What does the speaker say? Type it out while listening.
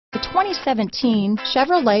2017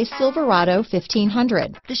 Chevrolet Silverado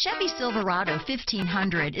 1500. The Chevy Silverado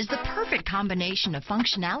 1500 is the perfect combination of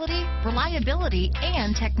functionality, reliability,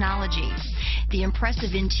 and technology. The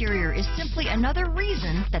impressive interior is simply another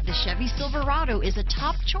reason that the Chevy Silverado is a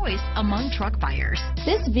top choice among truck buyers.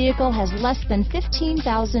 This vehicle has less than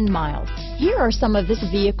 15,000 miles. Here are some of this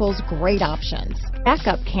vehicle's great options: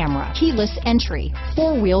 backup camera, keyless entry,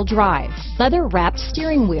 four-wheel drive, leather-wrapped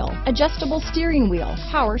steering wheel, adjustable steering wheel,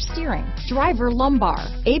 power steering, driver lumbar,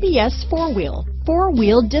 ABS four-wheel,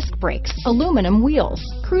 four-wheel disc brakes, aluminum wheels,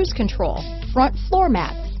 cruise control, front floor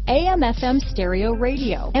mats, AM/FM stereo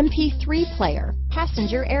radio, MP3 player,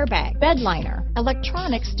 passenger airbag, bed liner,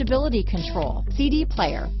 electronic stability control, CD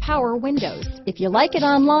player, power windows. If you like it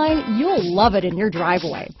online, you'll love it in your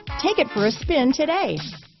driveway. Take it for a spin today.